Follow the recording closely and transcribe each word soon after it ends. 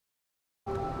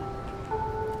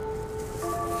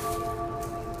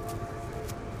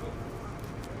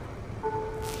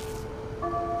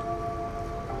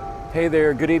Hey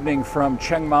there, good evening from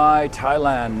Chiang Mai,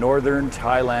 Thailand, northern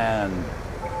Thailand.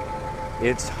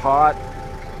 It's hot,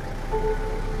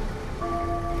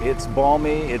 it's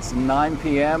balmy, it's 9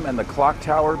 p.m. and the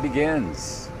Clocktower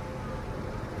begins.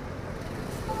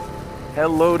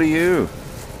 Hello to you.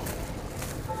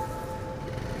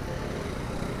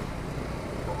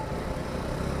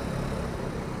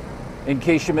 In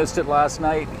case you missed it last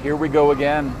night, here we go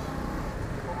again.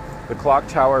 The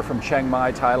Clocktower from Chiang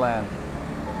Mai, Thailand.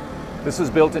 This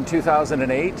was built in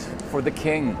 2008 for the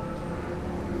king.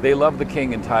 They love the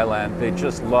king in Thailand. They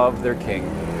just love their king.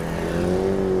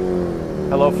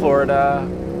 Hello, Florida.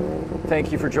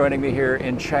 Thank you for joining me here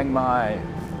in Chiang Mai.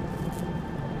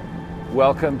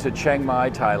 Welcome to Chiang Mai,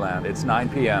 Thailand. It's 9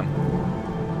 p.m.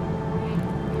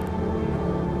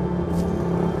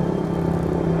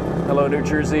 Hello, New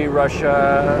Jersey,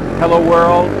 Russia. Hello,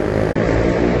 world.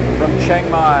 From Chiang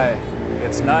Mai,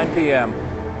 it's 9 p.m.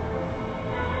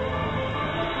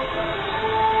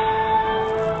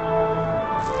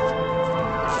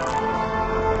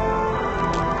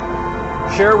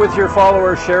 Share with your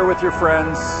followers, share with your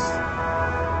friends.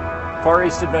 Far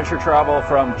East Adventure Travel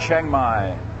from Chiang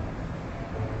Mai.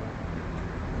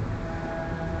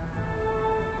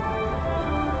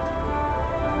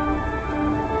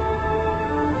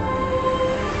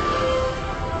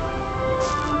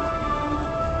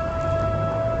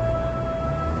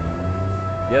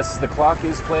 Yes, the clock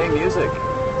is playing music.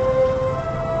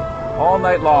 All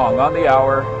night long, on the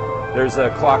hour, there's a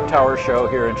Clocktower show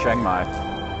here in Chiang Mai.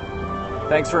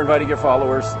 Thanks for inviting your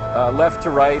followers. Left to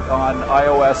right on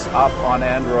iOS, up on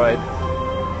Android.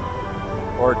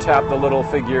 Or tap the little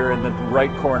figure in the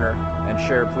right corner and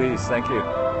share, please. Thank you.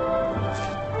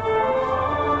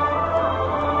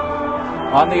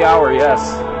 On the hour,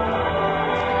 yes.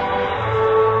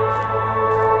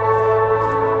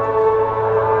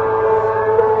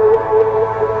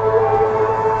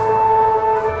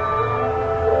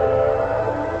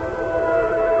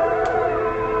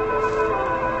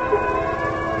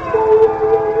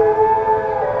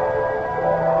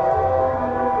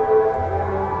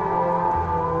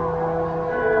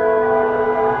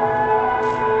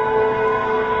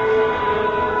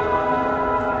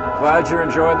 Glad you're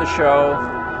enjoying the show.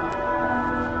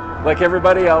 Like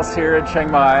everybody else here in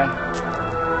Chiang Mai.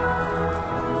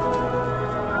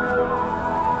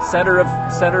 Center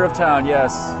of town,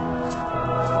 yes.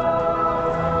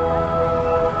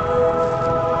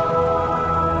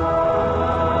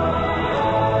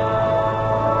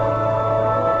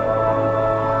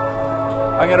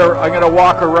 I'm gonna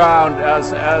walk around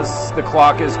as the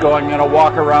clock is going. I'm gonna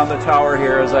walk around the tower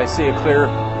here as I see a clear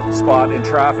spot in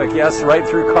traffic. Yes, right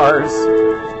through cars.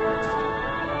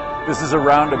 This is a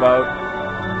roundabout.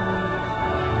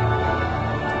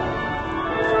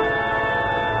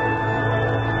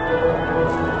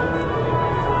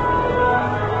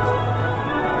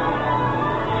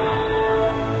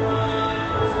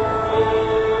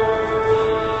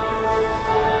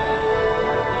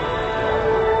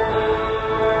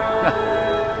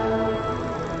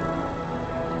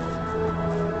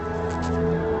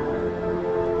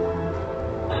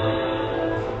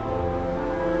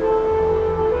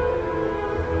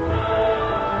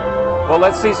 Well,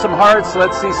 let's see some hearts,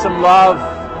 let's see some love.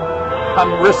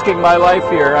 I'm risking my life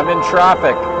here. I'm in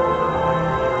traffic.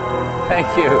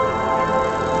 Thank you.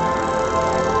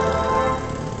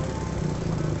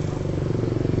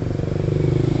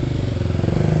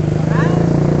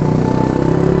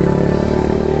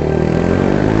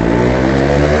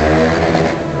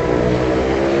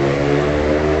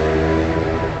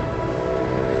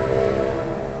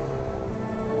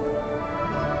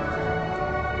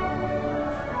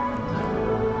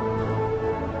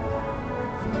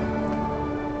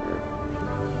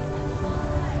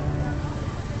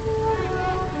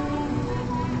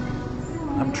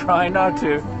 Try not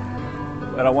to,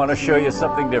 but I want to show you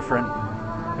something different.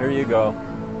 Here you go.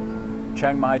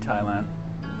 Chiang Mai, Thailand.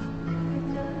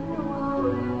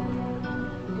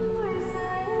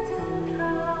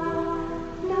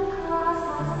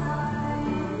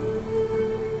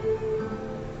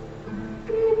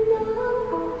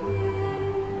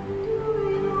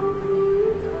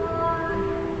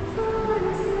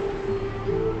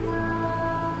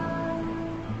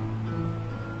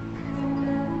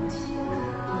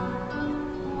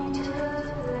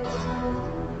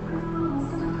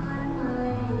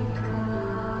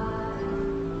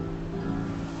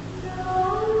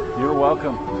 You're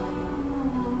welcome.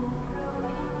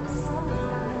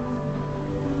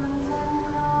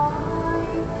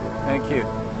 Thank you.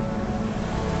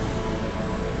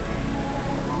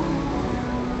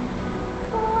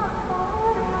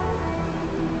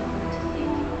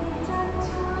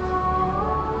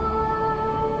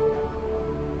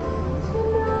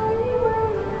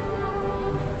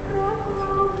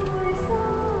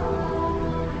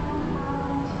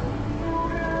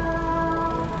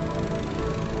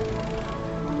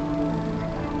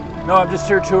 No, I'm just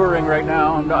here touring right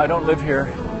now. I don't live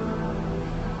here.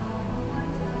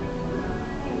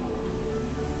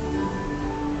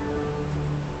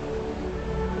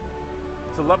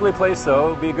 It's a lovely place,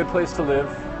 though. It'll be a good place to live.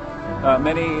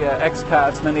 Many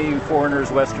expats, many foreigners,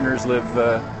 Westerners live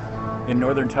in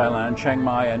northern Thailand, Chiang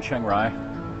Mai and Chiang Rai.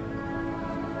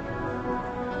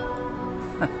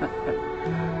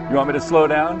 You want me to slow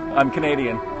down? I'm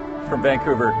Canadian, from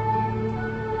Vancouver.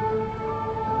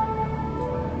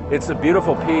 It's a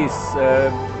beautiful piece,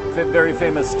 very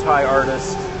famous Thai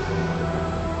artist,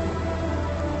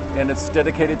 and it's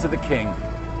dedicated to the king.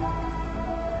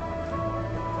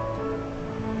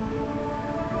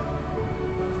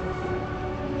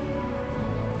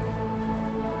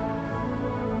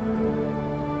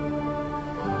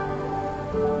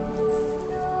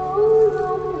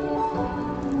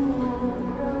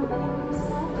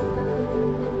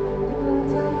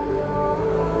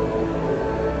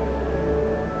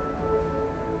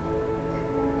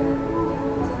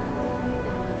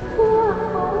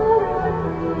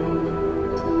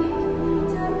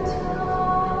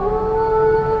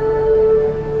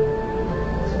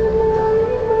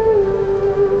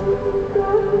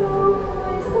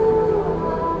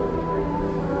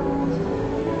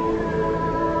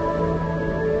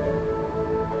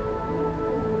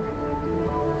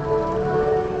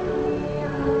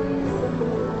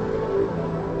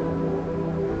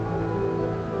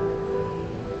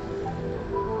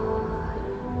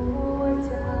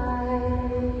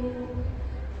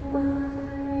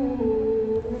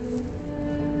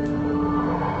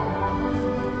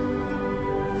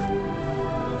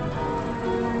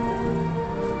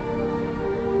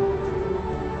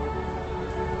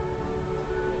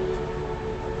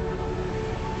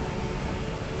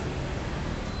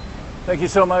 Thank you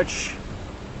so much.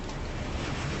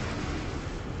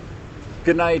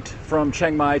 Good night from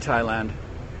Chiang Mai, Thailand.